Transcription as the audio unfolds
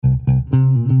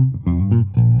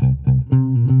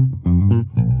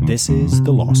This is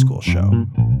The Law School Show.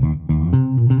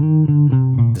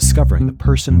 Discovering the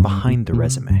person behind the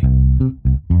resume.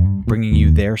 Bringing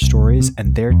you their stories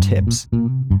and their tips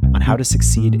on how to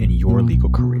succeed in your legal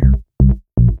career.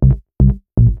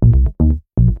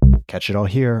 Catch it all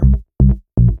here,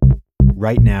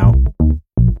 right now,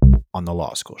 on The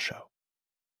Law School Show.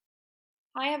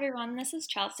 Hi everyone, this is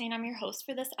Chelsea and I'm your host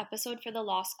for this episode for The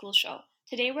Law School Show.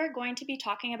 Today we're going to be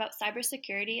talking about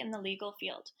cybersecurity in the legal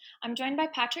field. I'm joined by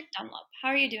Patrick Dunlop. How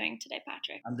are you doing today,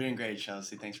 Patrick? I'm doing great,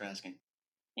 Chelsea. Thanks for asking.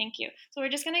 Thank you. So we're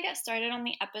just going to get started on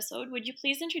the episode. Would you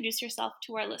please introduce yourself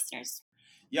to our listeners?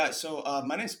 Yeah, so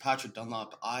my name is Patrick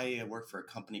Dunlop. I work for a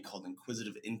company called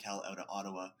Inquisitive Intel out of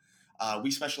Ottawa.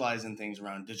 We specialize in things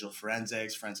around digital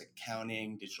forensics, forensic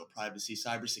accounting, digital privacy,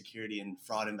 cybersecurity, and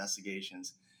fraud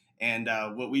investigations. And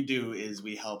what we do is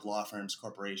we help law firms,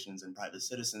 corporations, and private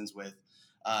citizens with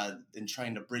in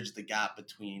trying to bridge the gap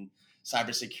between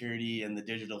cybersecurity and the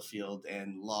digital field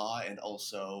and law, and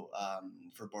also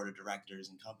for board of directors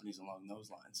and companies along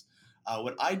those lines.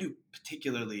 What I do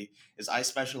particularly is I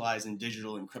specialize in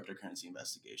digital and cryptocurrency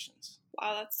investigations.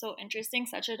 Wow, that's so interesting.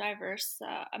 Such a diverse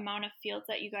amount of fields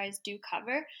that you guys do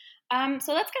cover.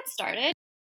 So let's get started.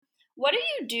 What do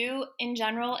you do in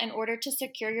general in order to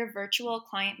secure your virtual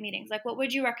client meetings? Like, what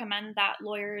would you recommend that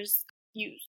lawyers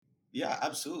use? Yeah,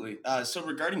 absolutely. So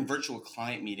regarding virtual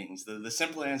client meetings, the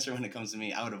simple answer when it comes to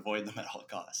me, I would avoid them at all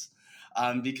costs.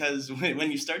 Because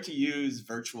when you start to use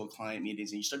virtual client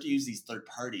meetings and you start to use these third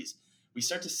parties, we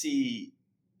start to see,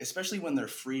 especially when they're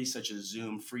free, such as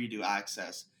Zoom, free to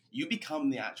access, you become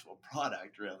the actual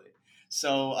product, really.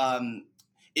 So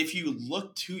if you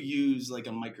look to use like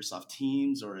a Microsoft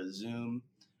Teams or a Zoom,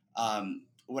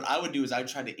 what I would do is I'd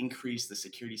try to increase the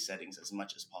security settings as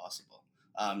much as possible,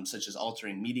 such as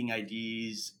altering meeting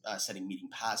IDs, setting meeting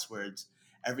passwords,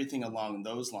 everything along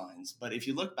those lines. But if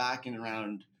you look back in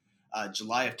around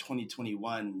July of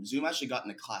 2021, Zoom actually got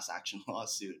in a class action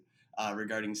lawsuit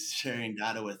regarding sharing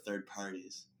data with third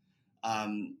parties.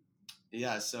 Um,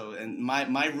 yeah, so and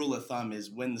my rule of thumb is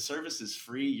when the service is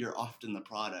free, you're often the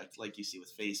product, like you see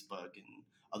with Facebook and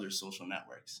other social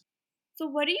networks. So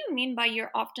what do you mean by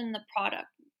you're often the product?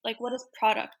 Like, what is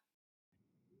product?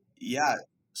 Yeah,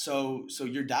 so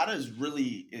your data is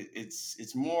really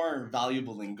it's more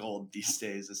valuable than gold these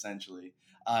days, essentially.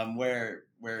 Where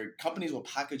companies will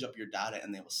package up your data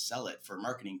and they will sell it for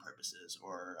marketing purposes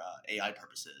or AI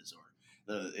purposes, or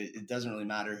it doesn't really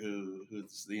matter who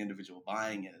the individual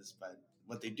buying is, but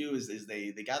what they do is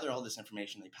they gather all this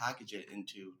information, they package it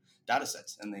into data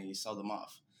sets, and they sell them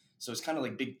off. So it's kind of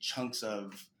like big chunks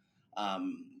of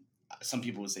um, some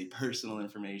people would say personal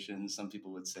information, some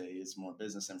people would say it's more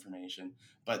business information.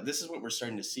 But this is what we're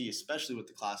starting to see, especially with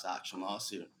the class action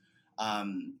lawsuit,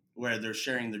 where they're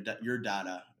sharing your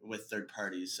data with third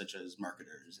parties such as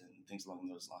marketers and things along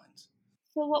those lines.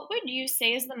 So what would you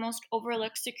say is the most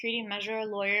overlooked security measure a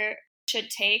lawyer should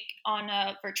take on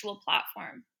a virtual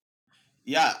platform?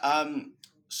 Yeah.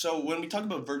 So when we talk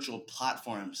about virtual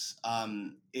platforms,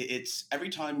 it's every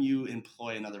time you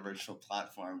employ another virtual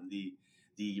platform,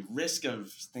 the risk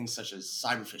of things such as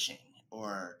cyber phishing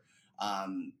or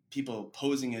people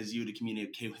posing as you to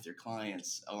communicate with your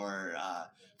clients, or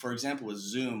for example, with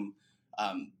Zoom,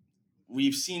 um,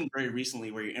 we've seen very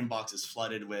recently where your inbox is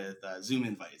flooded with Zoom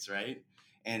invites, right?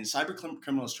 And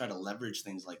criminals try to leverage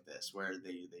things like this, where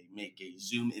they make a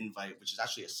Zoom invite, which is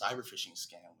actually a cyber phishing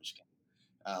scam, which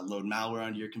can load malware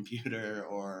onto your computer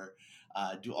or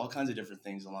do all kinds of different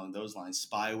things along those lines.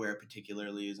 Spyware,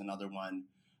 particularly, is another one.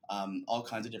 All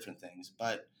kinds of different things.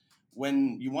 But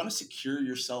when you want to secure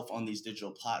yourself on these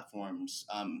digital platforms,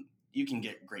 you can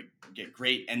get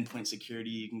great endpoint security.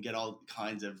 You can get all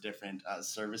kinds of different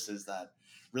services that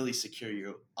really secure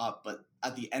you up. But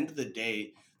at the end of the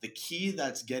day, the key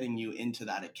that's getting you into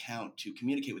that account to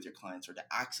communicate with your clients or to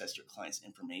access your clients'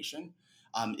 information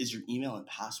is your email and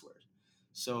password.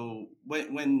 So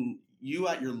when you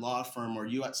at your law firm or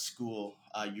you at school,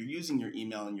 you're using your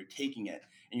email and you're taking it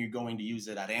and you're going to use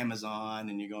it at Amazon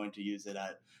and you're going to use it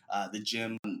at the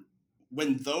gym.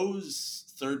 When those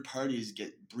third parties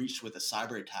get breached with a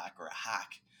cyber attack or a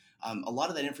hack, a lot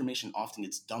of that information often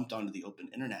gets dumped onto the open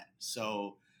internet.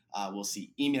 So we'll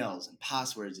see emails and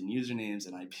passwords and usernames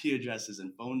and IP addresses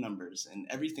and phone numbers and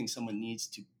everything someone needs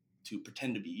to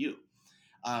pretend to be you.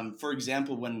 For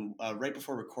example, when right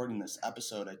before recording this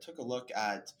episode, I took a look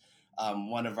at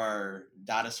one of our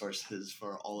data sources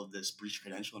for all of this breach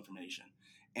credential information.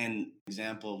 And for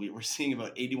example, we were seeing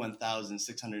about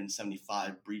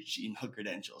 81,675 breach email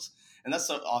credentials. And that's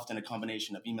so often a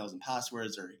combination of emails and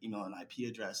passwords or email and IP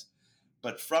address.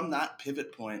 But from that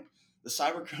pivot point, the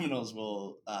cyber criminals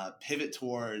will pivot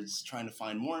towards trying to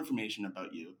find more information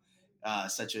about you,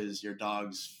 such as your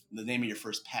dog's, the name of your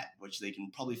first pet, which they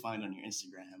can probably find on your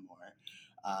Instagram, or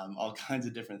all kinds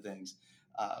of different things.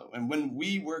 And when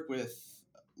we work with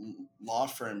law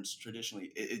firms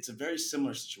traditionally, it's a very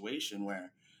similar situation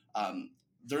where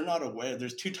they're not aware.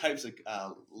 There's two types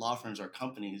of law firms or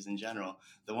companies in general: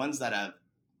 the ones that have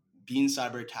been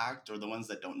cyber attacked, or the ones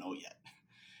that don't know yet.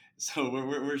 So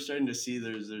we're starting to see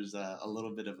there's a little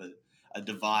bit of a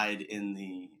divide in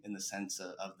the sense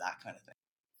of that kind of thing.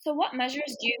 So, what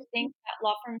measures do you think that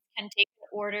law firms can take in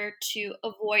order to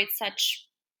avoid such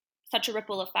a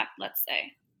ripple effect? Let's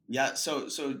say. Yeah, so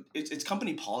it's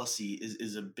company policy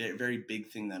is a very big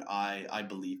thing that I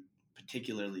believe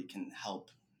particularly can help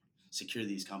secure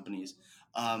these companies,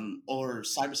 or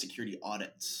cybersecurity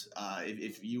audits.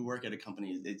 If you work at a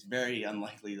company, it's very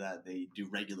unlikely that they do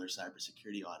regular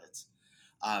cybersecurity audits.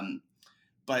 Um,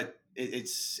 but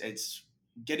it's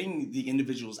getting the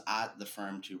individuals at the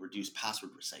firm to reduce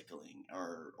password recycling,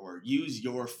 or use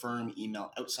your firm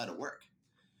email outside of work.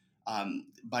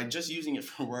 By just using it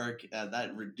for work,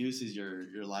 that reduces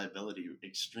your liability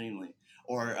extremely.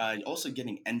 Or also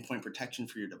getting endpoint protection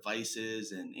for your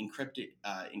devices and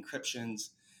encryptions,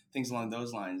 things along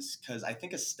those lines. Because I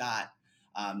think a stat,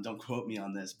 don't quote me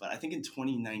on this, but I think in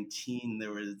 2019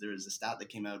 there was a stat that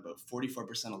came out about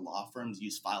 44% of law firms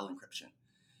use file encryption,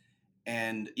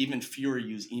 and even fewer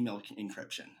use email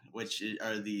encryption, which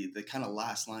are the kind of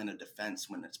last line of defense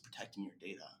when it's protecting your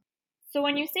data. So,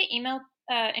 when you say email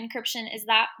encryption, is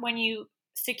that when you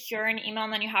secure an email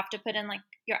and then you have to put in like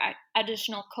your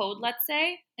additional code, let's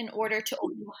say, in order to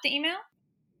open up the email?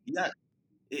 Yeah,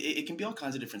 it can be all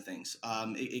kinds of different things.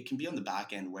 It can be on the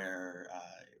back end where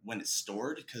when it's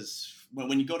stored, because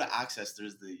when you go to access,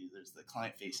 there's the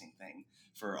client facing thing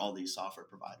for all these software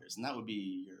providers, and that would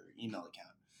be your email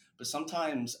account. But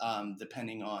sometimes,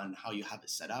 depending on how you have it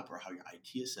set up or how your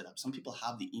IT is set up, some people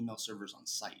have the email servers on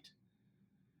site.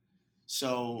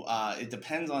 So it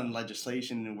depends on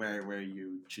legislation and where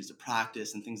you choose to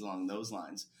practice and things along those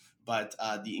lines. But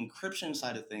the encryption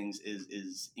side of things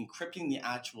is encrypting the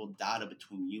actual data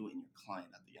between you and your client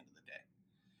at the end of the day.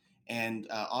 And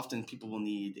often people will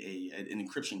need an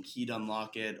encryption key to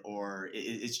unlock it, or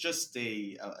it's just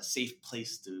a safe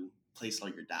place to place all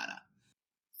your data.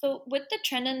 So, with the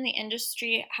trend in the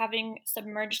industry having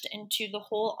submerged into the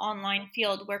whole online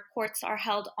field where courts are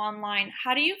held online,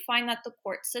 how do you find that the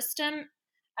court system, and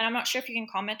I'm not sure if you can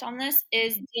comment on this,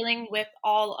 is dealing with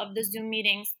all of the Zoom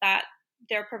meetings that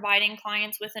they're providing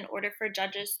clients with in order for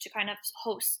judges to kind of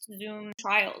host Zoom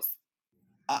trials?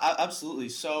 Absolutely.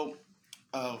 So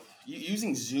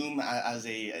using Zoom as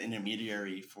a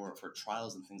intermediary for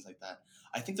trials and things like that,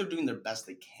 I think they're doing their best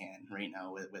they can right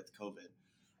now with COVID.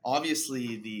 Obviously,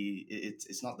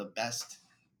 it's not the best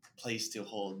place to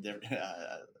hold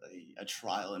a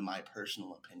trial, in my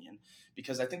personal opinion,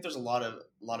 because I think there's a lot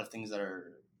of things that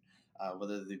are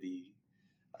whether they be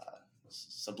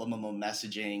subliminal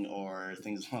messaging or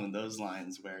things along those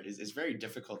lines, where it's very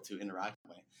difficult to interact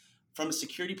with. From a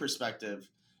security perspective,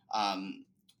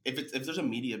 if there's a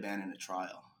media ban in a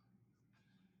trial,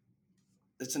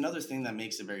 it's another thing that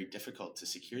makes it very difficult to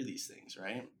secure these things,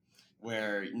 right?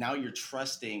 Where now you're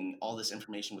trusting all this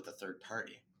information with a third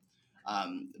party.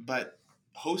 But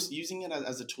using it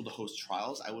as a tool to host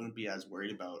trials, I wouldn't be as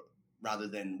worried about, rather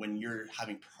than when you're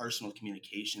having personal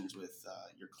communications with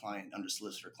your client under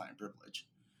solicitor-client privilege.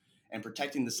 And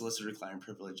protecting the solicitor-client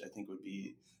privilege, I think, would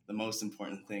be the most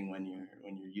important thing when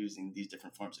you're using these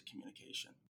different forms of communication.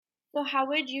 So, how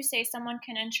would you say someone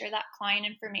can ensure that client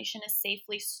information is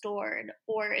safely stored?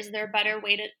 Or is there a better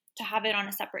way to have it on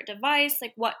a separate device?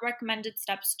 Like, what recommended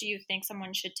steps do you think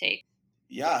someone should take?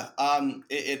 Yeah,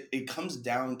 it comes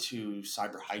down to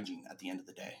cyber hygiene at the end of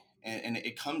the day, and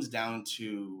it comes down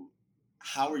to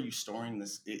how are you storing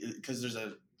this? Because there's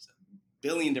a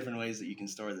billion different ways that you can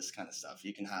store this kind of stuff.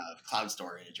 You can have cloud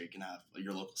storage, or you can have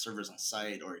your local servers on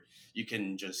site, or you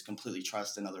can just completely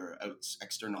trust another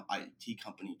external IT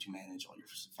company to manage all your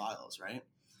files, right?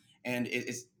 And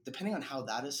it's depending on how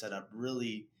that is set up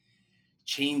really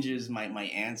changes my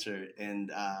answer.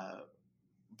 And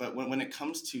but when it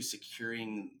comes to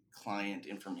securing client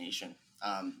information,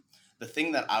 the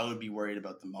thing that I would be worried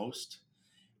about the most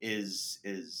is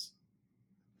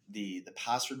the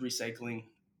password recycling,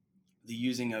 the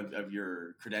using of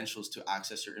your credentials to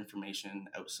access your information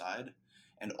outside,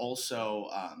 and also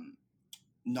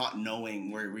not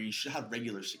knowing where you should have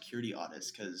regular security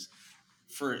audits, because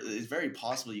it's very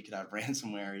possible you could have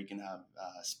ransomware, you can have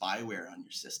spyware on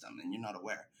your system and you're not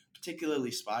aware. Particularly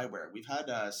spyware, we've had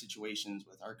situations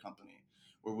with our company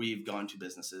where we've gone to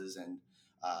businesses and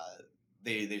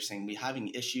They're saying we're having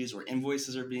issues where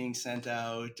invoices are being sent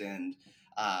out and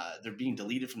they're being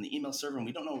deleted from the email server, and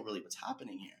we don't know really what's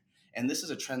happening here. And this is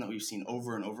a trend that we've seen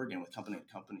over and over again with company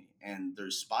to company. And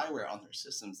there's spyware on their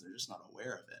systems; they're just not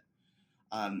aware of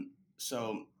it.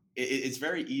 So it's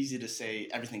very easy to say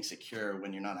everything's secure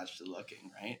when you're not actually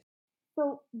looking, right?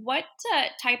 So, what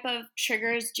type of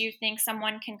triggers do you think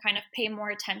someone can kind of pay more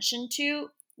attention to,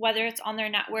 whether it's on their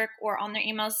network or on their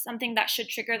emails? Something that should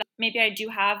trigger that maybe I do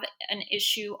have an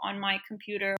issue on my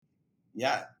computer.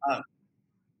 Yeah,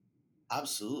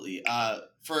 absolutely.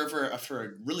 For a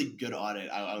really good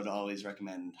audit, I would always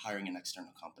recommend hiring an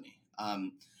external company.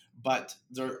 But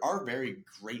there are very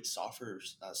great software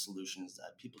solutions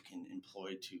that people can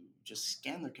employ to just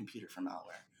scan their computer for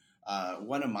malware.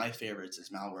 One of my favorites is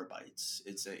Malwarebytes.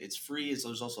 It's free.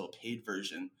 There's also a paid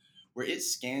version where it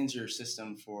scans your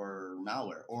system for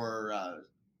malware, or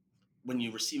when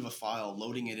you receive a file,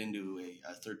 loading it into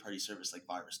a third-party service like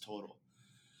VirusTotal.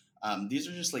 These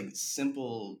are just like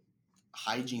simple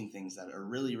hygiene things that are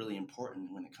really, really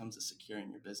important when it comes to securing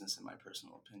your business, in my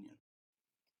personal opinion.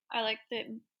 I like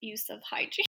the use of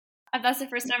hygiene. That's the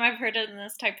first time I've heard it in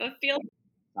this type of field.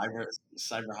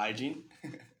 Cyber hygiene.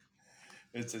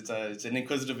 It's an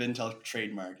Inquisitive Intel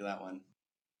trademark, that one.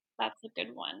 That's a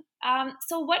good one.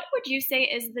 So, what would you say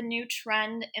is the new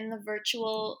trend in the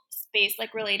virtual space,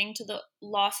 like relating to the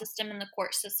law system and the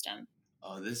court system?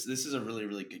 Oh, this is a really,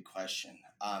 really good question.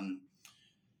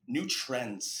 New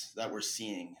trends that we're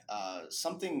seeing.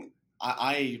 Something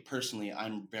I personally,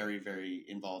 I'm very, very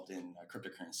involved in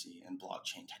cryptocurrency and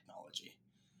blockchain technology.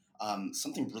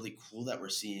 Something really cool that we're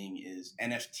seeing is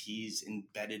NFTs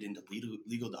embedded into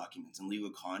legal documents and legal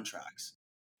contracts.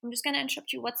 I'm just going to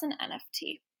interrupt you. What's an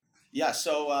NFT? Yeah,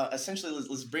 so essentially,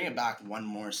 let's bring it back one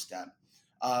more step.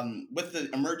 With the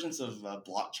emergence of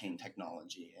blockchain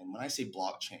technology, and when I say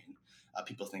blockchain,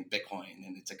 people think Bitcoin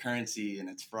and it's a currency and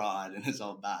it's fraud and it's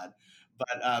all bad.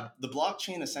 But the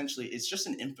blockchain essentially is just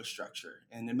an infrastructure.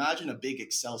 And imagine a big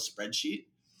Excel spreadsheet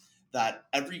that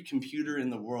every computer in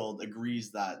the world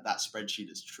agrees that that spreadsheet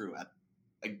is true at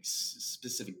a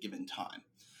specific given time.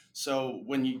 So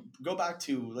when you go back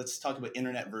to, let's talk about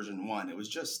internet version 1, it was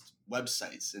just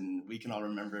websites, and we can all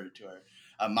remember to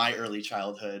our my early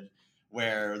childhood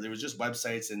where there was just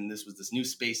websites, and this new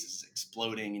space is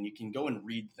exploding, and you can go and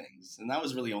read things, and that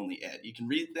was really only it. You can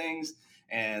read things,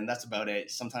 and that's about it.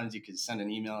 Sometimes you could send an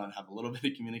email and have a little bit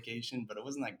of communication, but it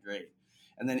wasn't that great.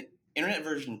 And then internet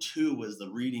version 2 was the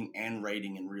reading and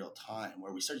writing in real time,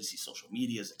 where we started to see social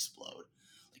medias explode,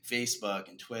 like Facebook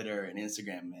and Twitter and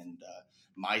Instagram and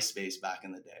MySpace back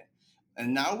in the day.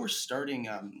 And now we're starting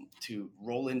to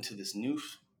roll into this new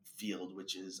field,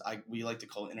 which is we like to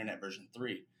call internet version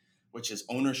 3, which is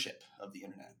ownership of the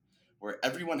internet, where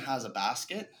everyone has a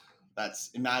basket that's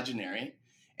imaginary,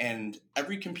 and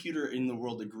every computer in the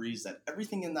world agrees that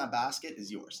everything in that basket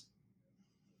is yours.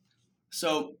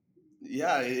 So,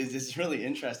 yeah, it's really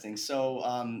interesting. So,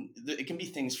 it can be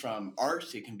things from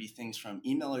art, it can be things from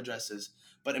email addresses.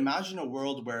 But imagine a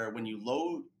world where when you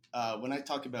load, when I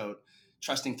talk about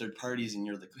trusting third parties and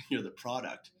you're the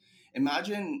product,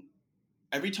 imagine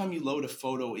every time you load a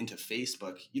photo into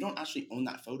Facebook, you don't actually own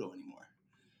that photo anymore.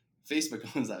 Facebook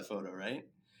owns that photo, right?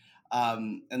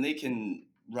 And they can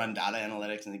run data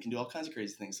analytics and they can do all kinds of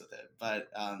crazy things with it. But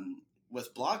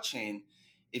with blockchain,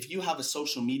 if you have a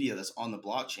social media that's on the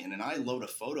blockchain and I load a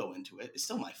photo into it, it's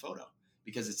still my photo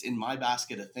because it's in my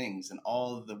basket of things, and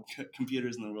all the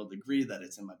computers in the world agree that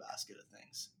it's in my basket of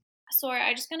things. Sorry,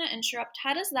 I'm just going to interrupt.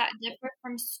 How does that differ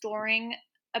from storing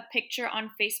a picture on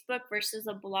Facebook versus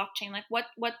a blockchain? Like,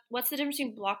 what's the difference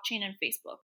between blockchain and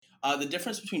Facebook? The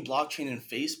difference between blockchain and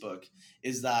Facebook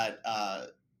is that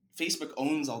Facebook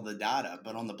owns all the data,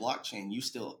 but on the blockchain, you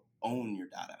still own your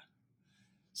data.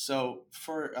 So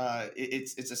for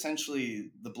it's essentially,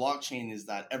 the blockchain is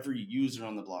that every user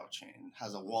on the blockchain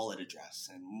has a wallet address,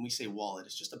 and when we say wallet,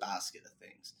 it's just a basket of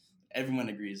things everyone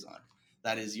agrees on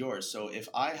that is yours. So if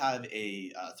I have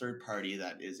a third party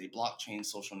that is a blockchain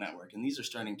social network, and these are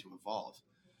starting to evolve,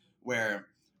 where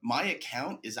my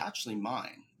account is actually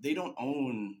mine. They don't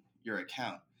own your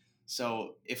account.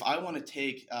 So if I want to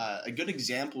take a good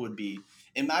example would be,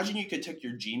 imagine you could take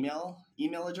your Gmail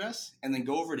email address and then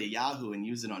go over to Yahoo and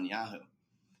use it on Yahoo.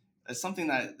 That's something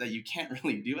that you can't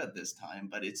really do at this time,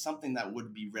 but it's something that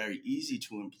would be very easy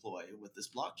to employ with this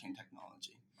blockchain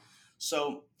technology.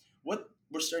 So what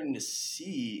we're starting to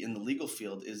see in the legal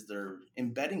field is they're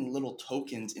embedding little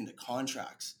tokens into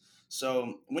contracts.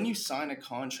 So when you sign a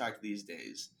contract these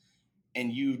days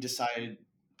and you decide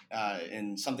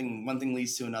and one thing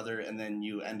leads to another, and then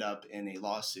you end up in a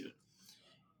lawsuit,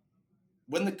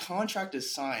 when the contract is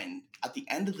signed, at the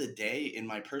end of the day, in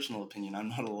my personal opinion, I'm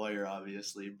not a lawyer,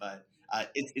 obviously, but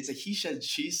it's a he said,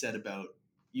 she said about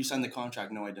you signed the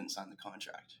contract. No, I didn't sign the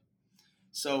contract.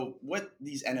 So what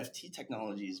these NFT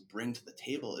technologies bring to the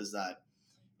table is that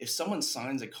if someone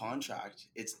signs a contract,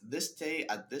 it's this day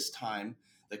at this time,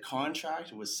 the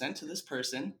contract was sent to this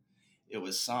person, it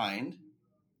was signed,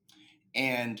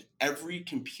 and every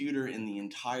computer in the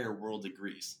entire world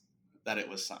agrees that it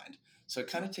was signed. So it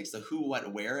kind of takes the who,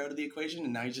 what, where out of the equation,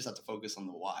 and now you just have to focus on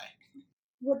the why.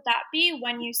 Would that be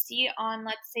when you see on,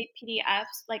 let's say,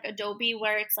 PDFs like Adobe,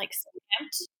 where it's like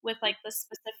stamped with like the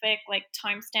specific like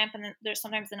timestamp, and then there's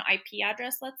sometimes an IP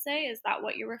address? Let's say, is that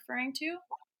what you're referring to?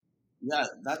 Yeah,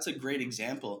 that's a great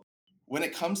example. When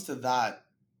it comes to that,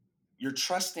 you're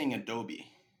trusting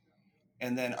Adobe.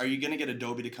 And then are you going to get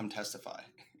Adobe to come testify?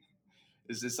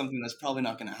 Is this something that's probably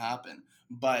not going to happen?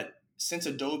 But since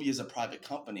Adobe is a private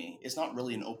company, it's not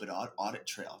really an open audit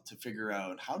trail to figure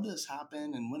out how did this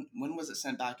happen and when was it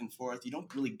sent back and forth. You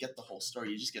don't really get the whole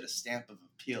story. You just get a stamp of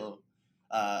appeal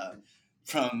uh,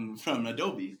 from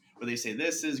Adobe where they say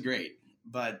this is great.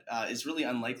 But it's really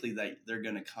unlikely that they're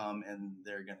going to come and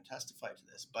they're going to testify to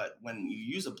this. But when you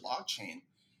use a blockchain,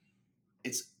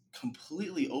 it's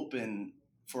completely open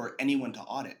for anyone to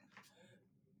audit.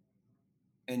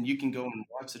 And you can go and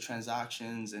watch the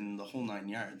transactions and the whole 9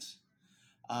 yards.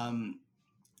 Um,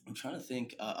 I'm trying to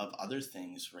think of other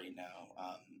things right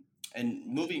now, and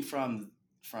moving from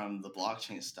the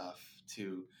blockchain stuff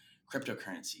to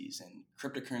cryptocurrencies and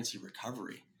cryptocurrency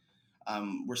recovery.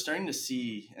 We're starting to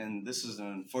see, and this is an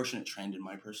unfortunate trend in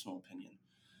my personal opinion,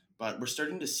 but we're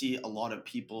starting to see a lot of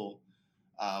people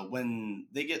when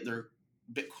they get their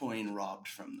Bitcoin robbed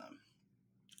from them.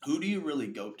 Who do you really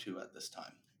go to at this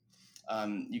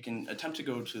time? You can attempt to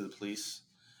go to the police,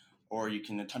 or you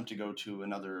can attempt to go to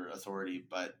another authority,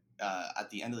 but at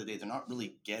the end of the day, they're not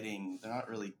really getting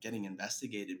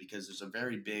investigated because there's a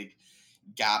very big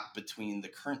gap between the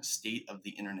current state of the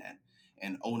internet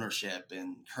and ownership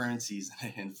and currencies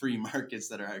and free markets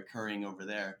that are occurring over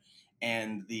there,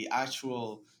 and the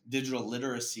actual digital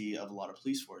literacy of a lot of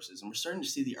police forces. And we're starting to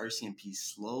see the RCMP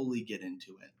slowly get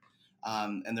into it,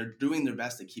 and they're doing their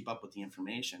best to keep up with the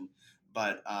information,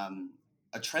 but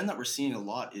a trend that we're seeing a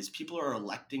lot is people are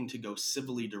electing to go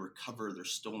civilly to recover their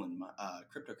stolen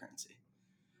cryptocurrency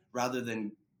rather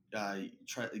than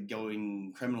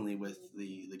going criminally with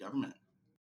the government.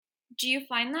 Do you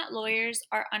find that lawyers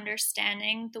are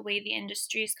understanding the way the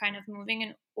industry is kind of moving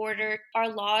in order? Are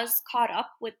laws caught up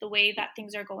with the way that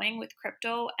things are going with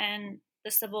crypto and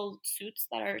the civil suits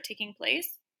that are taking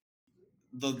place?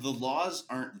 The laws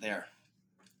aren't there,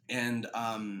 and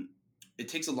it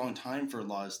takes a long time for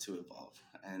laws to evolve.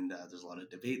 And there's a lot of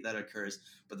debate that occurs.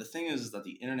 But the thing is that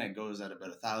the internet goes at about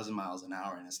 1,000 miles an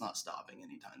hour, and it's not stopping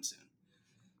anytime soon.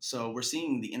 So we're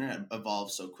seeing the internet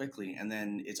evolve so quickly, and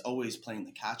then it's always playing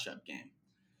the catch-up game,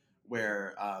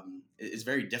 where it's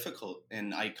very difficult.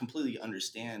 And I completely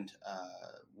understand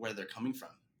where they're coming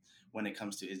from when it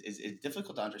comes to it's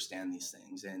difficult to understand these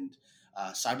things, and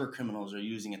cyber criminals are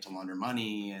using it to launder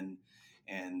money,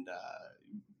 and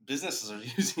businesses are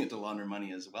using it to launder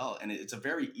money as well. And it's a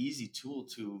very easy tool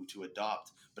to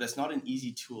adopt, but it's not an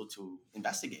easy tool to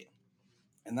investigate.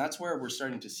 And that's where we're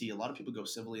starting to see a lot of people go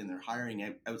civilly, and they're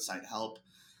hiring outside help,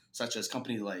 such as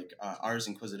companies like ours,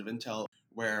 Inquisitive Intel,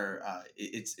 where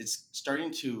it's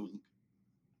starting to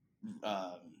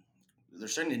they're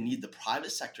starting to need the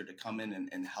private sector to come in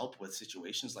and help with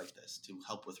situations like this, to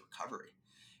help with recovery.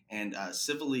 And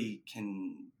civilly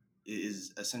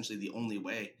is essentially the only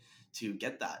way to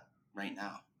get that right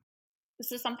now.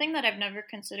 This is something that I've never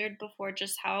considered before,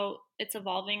 just how it's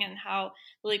evolving and how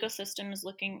the legal system is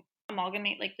looking to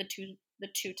amalgamate like the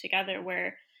two together,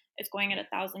 where it's going at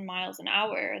 1,000 miles an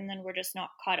hour and then we're just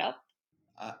not caught up.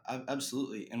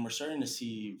 Absolutely. And we're starting to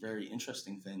see very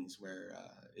interesting things where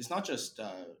it's not just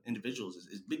individuals,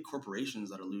 it's big corporations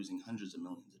that are losing hundreds of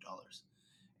millions of dollars.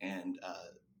 And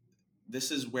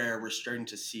this is where we're starting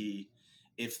to see,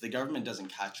 if the government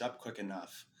doesn't catch up quick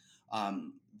enough,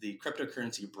 the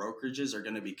cryptocurrency brokerages are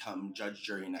going to become judge,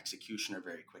 jury, and executioner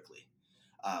very quickly,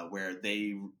 where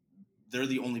they're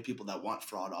the only people that want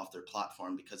fraud off their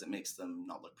platform because it makes them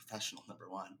not look professional, number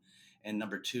one. And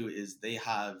number two is they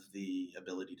have the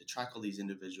ability to track all these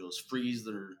individuals, freeze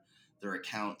their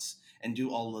accounts, and do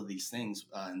all of these things.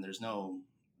 And there's no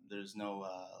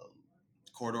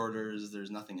court orders.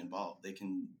 There's nothing involved. They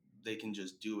can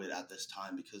just do it at this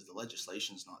time because the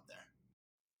legislation's not there.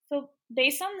 So,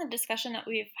 based on the discussion that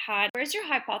we've had, where's your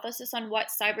hypothesis on what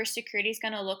cybersecurity is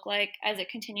going to look like as it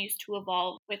continues to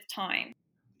evolve with time?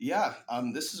 Yeah,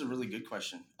 this is a really good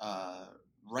question.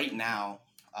 Right now,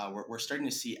 we're starting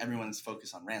to see everyone's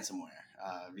focus on ransomware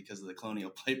because of the Colonial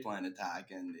Pipeline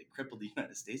attack, and it crippled the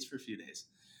United States for a few days,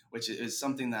 which is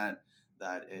something that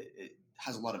it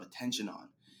has a lot of attention on.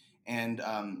 And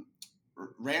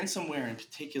ransomware in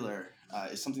particular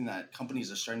is something that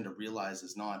companies are starting to realize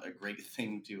is not a great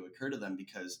thing to occur to them,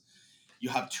 because you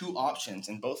have two options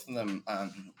and both of them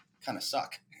kind of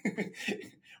suck.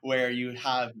 Where you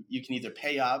can either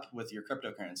pay up with your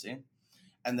cryptocurrency,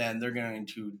 and then they're going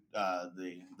to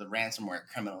the ransomware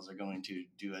criminals are going to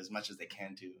do as much as they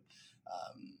can to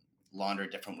launder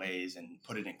it different ways and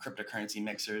put it in cryptocurrency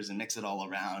mixers and mix it all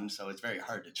around, so it's very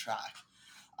hard to track.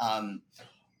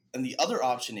 And the other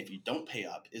option, if you don't pay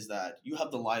up, is that you have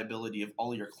the liability of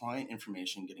all your client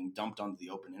information getting dumped onto the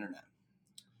open internet.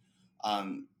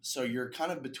 So you're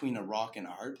kind of between a rock and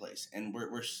a hard place. And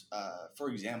we're for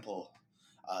example,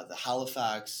 the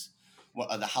Halifax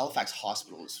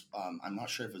hospitals. I'm not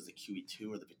sure if it was the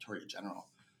QE2 or the Victoria General,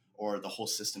 or the whole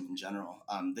system in general.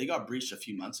 They got breached a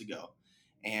few months ago,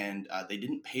 and they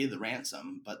didn't pay the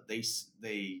ransom, but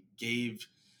they gave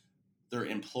their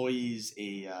employees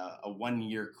a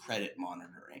 1-year credit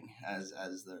monitoring as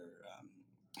their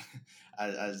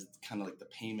as kind of like the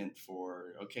payment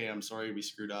for, okay, I'm sorry we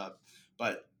screwed up.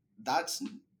 But that's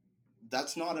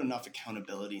not enough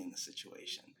accountability in the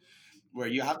situation, where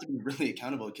you have to be really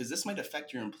accountable, because this might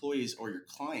affect your employees or your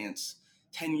clients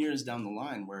 10 years down the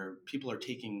line, where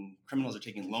criminals are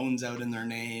taking loans out in their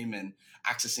name and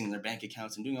accessing their bank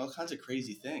accounts and doing all kinds of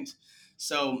crazy things.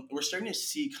 So we're starting to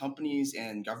see companies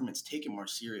and governments take it more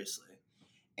seriously.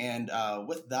 And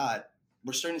with that,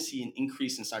 we're starting to see an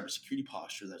increase in cybersecurity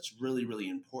posture that's really, really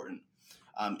important,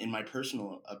 in my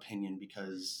personal opinion,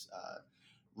 because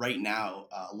right now,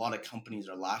 a lot of companies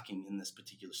are lacking in this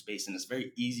particular space, and it's a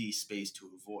very easy space to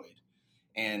avoid.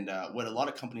 And what a lot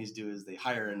of companies do is they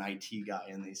hire an IT guy,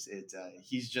 and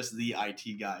he's just the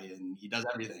IT guy, and he does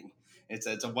everything. It's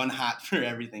a one hat for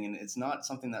everything, and it's not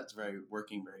something that's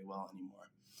working very well anymore.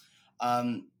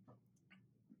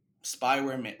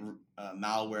 Spyware,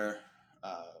 malware,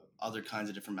 other kinds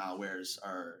of different malwares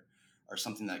are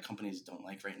something that companies don't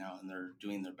like right now, and they're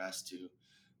doing their best to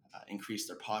increase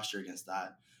their posture against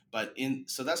that.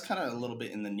 So that's kind of a little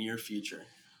bit in the near future.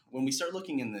 When we start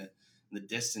looking in the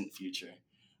distant future,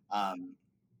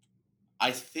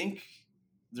 I think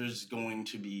there's going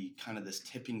to be kind of this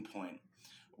tipping point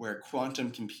where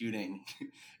quantum computing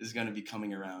is going to be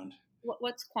coming around.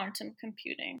 What's quantum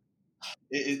computing?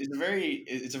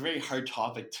 It's a very hard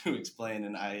topic to explain,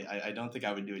 and I don't think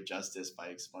I would do it justice by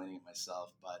explaining it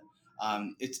myself. But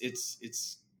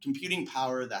it's computing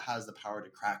power that has the power to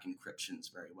crack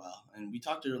encryptions very well. And we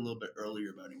talked a little bit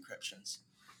earlier about encryptions.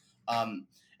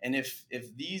 And if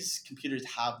these computers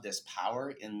have this power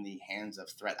in the hands of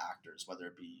threat actors, whether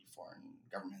it be foreign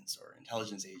governments or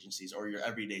intelligence agencies or your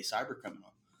everyday cyber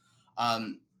criminal,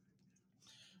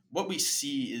 what we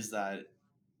see is that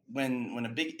when a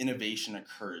big innovation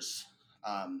occurs,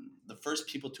 the first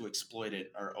people to exploit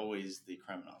it are always the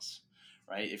criminals,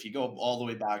 right? If you go all the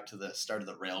way back to the start of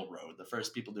the railroad, the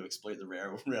first people to exploit the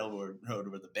railroad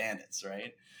were the bandits,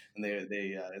 right? And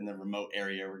they in the remote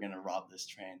area were going to rob this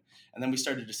train. And then we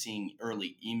started to seeing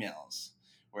early emails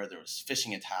where there was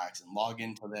phishing attacks and log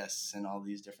into this and all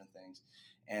these different things.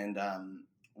 And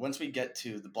once we get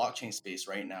to the blockchain space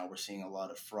right now, we're seeing a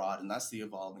lot of fraud, and that's the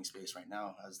evolving space right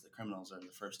now, as the criminals are the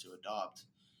first to adopt.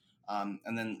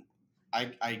 And then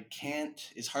I can't,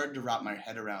 it's hard to wrap my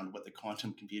head around what the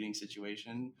quantum computing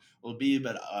situation will be,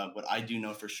 but what I do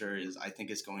know for sure is I think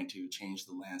it's going to change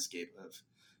the landscape of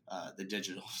the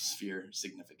digital sphere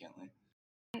significantly.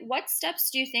 What steps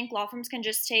do you think law firms can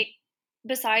just take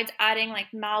besides adding like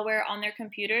malware on their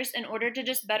computers in order to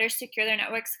just better secure their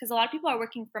networks? Because a lot of people are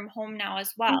working from home now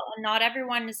as well, and not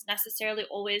everyone is necessarily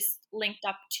always linked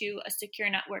up to a secure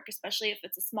network, especially if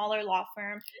it's a smaller law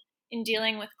firm in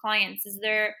dealing with clients. Is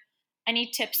there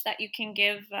any tips that you can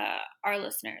give our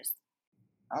listeners?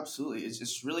 Absolutely.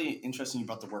 It's really interesting you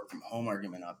brought the work from home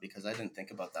argument up, because I didn't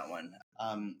think about that one.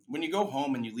 When you go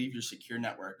home and you leave your secure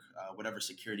network, whatever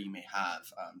security you may have,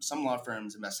 some law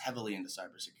firms invest heavily into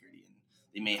cybersecurity, and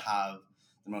they may have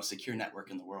the most secure network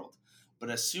in the world. But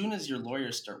as soon as your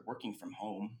lawyers start working from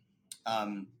home,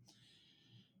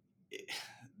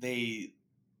 they're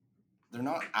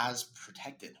not as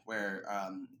protected, where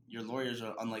your lawyers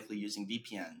are unlikely using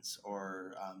VPNs,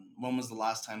 or when was the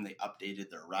last time they updated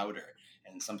their router?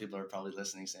 And some people are probably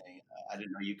listening saying, I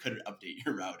didn't know you could update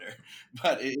your router.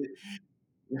 But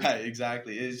yeah,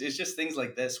 exactly. It's just things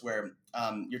like this where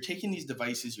you're taking these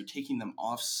devices, you're taking them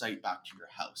off site back to your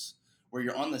house, where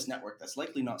you're on this network that's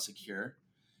likely not secure,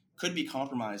 could be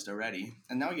compromised already.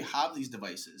 And now you have these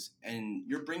devices and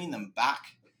you're bringing them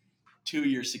back to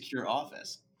your secure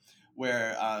office,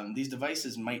 where these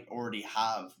devices might already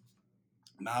have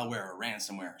malware or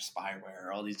ransomware or spyware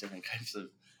or all these different kinds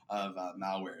of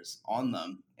malwares on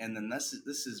them. And then this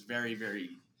is very,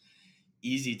 very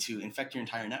easy to infect your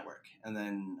entire network. And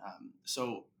then,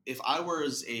 so if I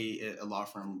was a law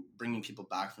firm bringing people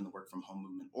back from the work from home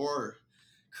movement, or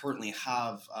currently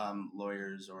have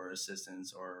lawyers or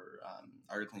assistants or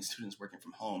articling students working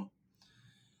from home,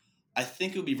 I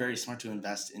think it would be very smart to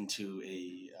invest into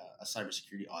a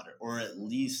cybersecurity audit, or at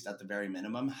least at the very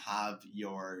minimum, have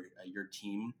your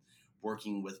team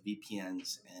working with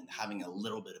VPNs and having a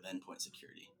little bit of endpoint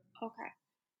security. Okay.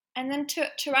 And then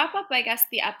to wrap up, I guess,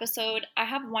 the episode, I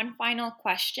have one final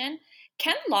question.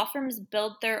 Can law firms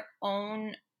build their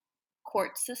own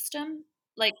court system?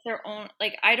 Like their own,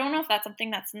 like, I don't know if that's something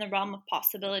that's in the realm of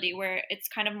possibility where it's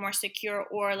kind of more secure,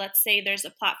 or let's say there's a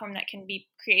platform that can be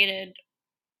created,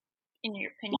 in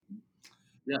your opinion.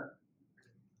 Yeah,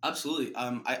 absolutely.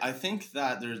 I think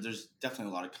that there's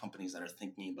definitely a lot of companies that are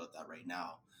thinking about that right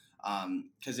now,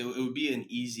 because it would be an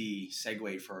easy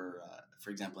segue for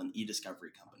example, an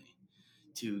e-discovery company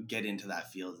to get into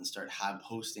that field and start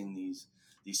hosting these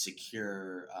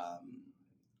secure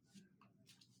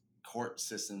court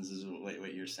systems, is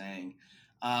what you're saying.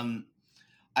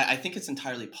 I think it's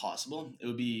entirely possible. It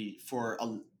would be for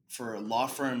law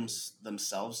firms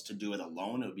themselves to do it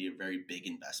alone. It would be a very big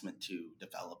investment to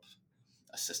develop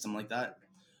a system like that.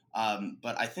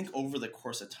 But I think over the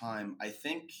course of time, I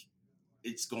think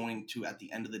it's going to, at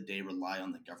the end of the day, rely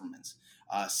on the governments.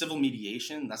 Civil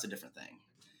mediation, that's a different thing.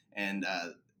 And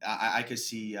I could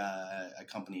see a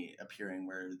company appearing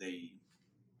where they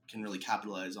can really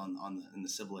capitalize in the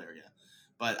civil area.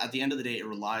 But at the end of the day, it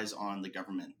relies on the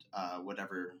government,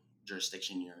 whatever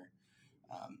jurisdiction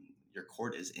your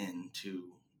court is in,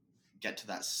 to get to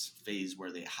that phase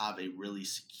where they have a really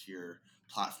secure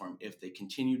platform if they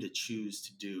continue to choose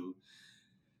to do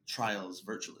trials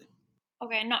virtually.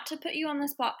 Okay, not to put you on the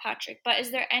spot, Patrick, but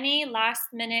is there any last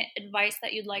minute advice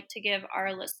that you'd like to give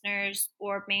our listeners,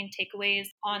 or main takeaways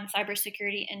on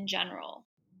cybersecurity in general?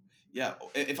 Yeah,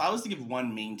 if I was to give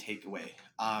one main takeaway,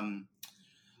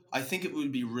 I think it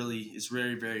would be it's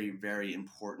very, very, very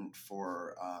important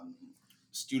for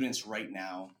students right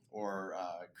now, or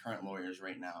current lawyers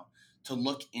right now, to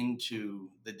look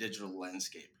into the digital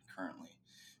landscape currently,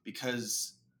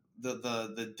 because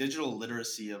the digital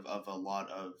literacy of a lot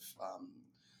of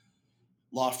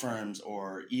law firms,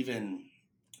 or even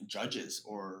judges,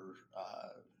 or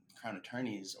crown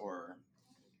attorneys, or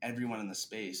everyone in the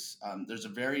space, there's a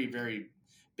very, very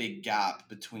big gap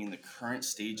between the current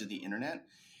stage of the internet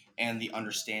and the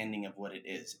understanding of what it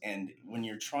is. And when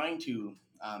you're trying to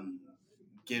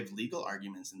give legal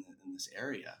arguments in this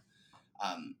area,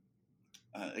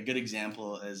 a good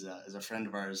example is a friend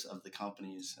of ours of the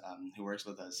companies who works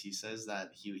with us. He says that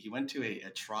he went to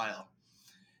a trial,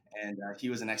 and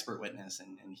he was an expert witness,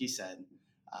 and he said,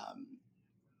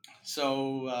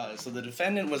 so the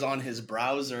defendant was on his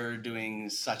browser doing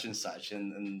such and such,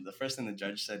 and the first thing the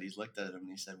judge said, he looked at him and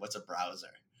he said, "What's a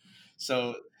browser?"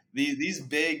 So these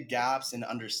big gaps in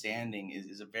understanding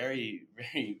is a very,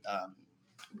 very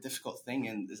difficult thing,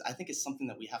 and I think it's something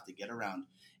that we have to get around,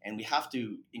 and we have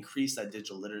to increase that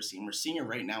digital literacy. And we're seeing it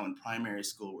right now in primary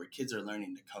school, where kids are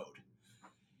learning to code.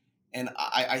 And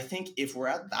I think if we're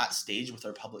at that stage with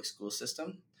our public school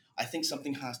system, I think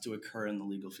something has to occur in the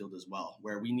legal field as well,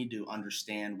 where we need to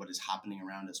understand what is happening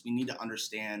around us. We need to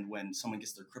understand when someone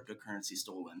gets their cryptocurrency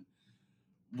stolen,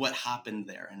 what happened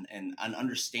there, and an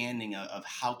understanding of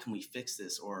how can we fix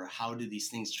this, or how do these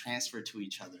things transfer to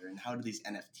each other, and how do these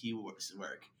NFT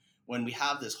work. When we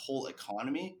have this whole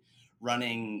economy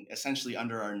running essentially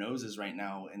under our noses right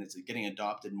now, and it's getting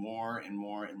adopted more and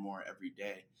more and more every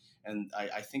day. And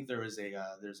I think there's a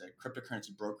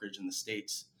cryptocurrency brokerage in the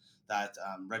States that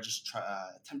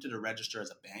attempted to register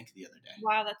as a bank the other day.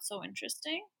 Wow, that's so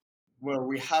interesting. Where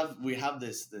we have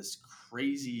this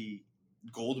crazy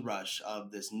gold rush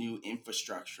of this new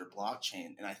infrastructure,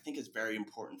 blockchain, and I think it's very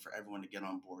important for everyone to get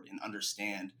on board and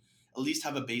understand, at least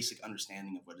have a basic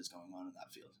understanding of what is going on in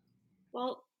that field.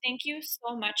 Well, thank you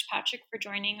so much, Patrick, for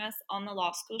joining us on the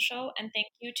Law School Show, and thank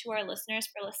you to our listeners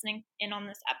for listening in on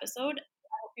this episode.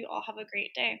 I hope you all have a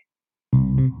great day.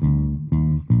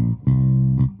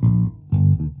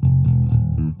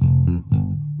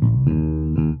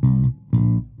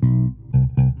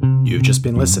 You've just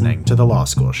been listening to The Law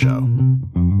School Show.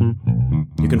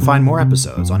 You can find more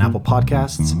episodes on Apple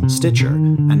Podcasts, Stitcher,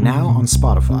 and now on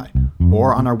Spotify,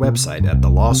 or on our website at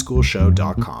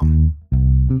thelawschoolshow.com.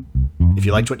 If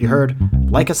you liked what you heard,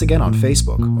 like us again on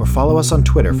Facebook, or follow us on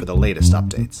Twitter for the latest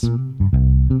updates.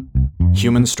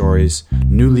 Human stories,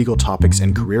 new legal topics,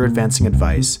 and career-advancing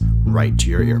advice right to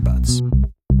your earbuds.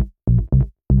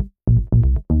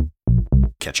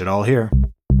 Catch it all here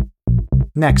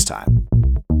next time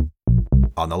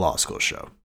on The Law School Show.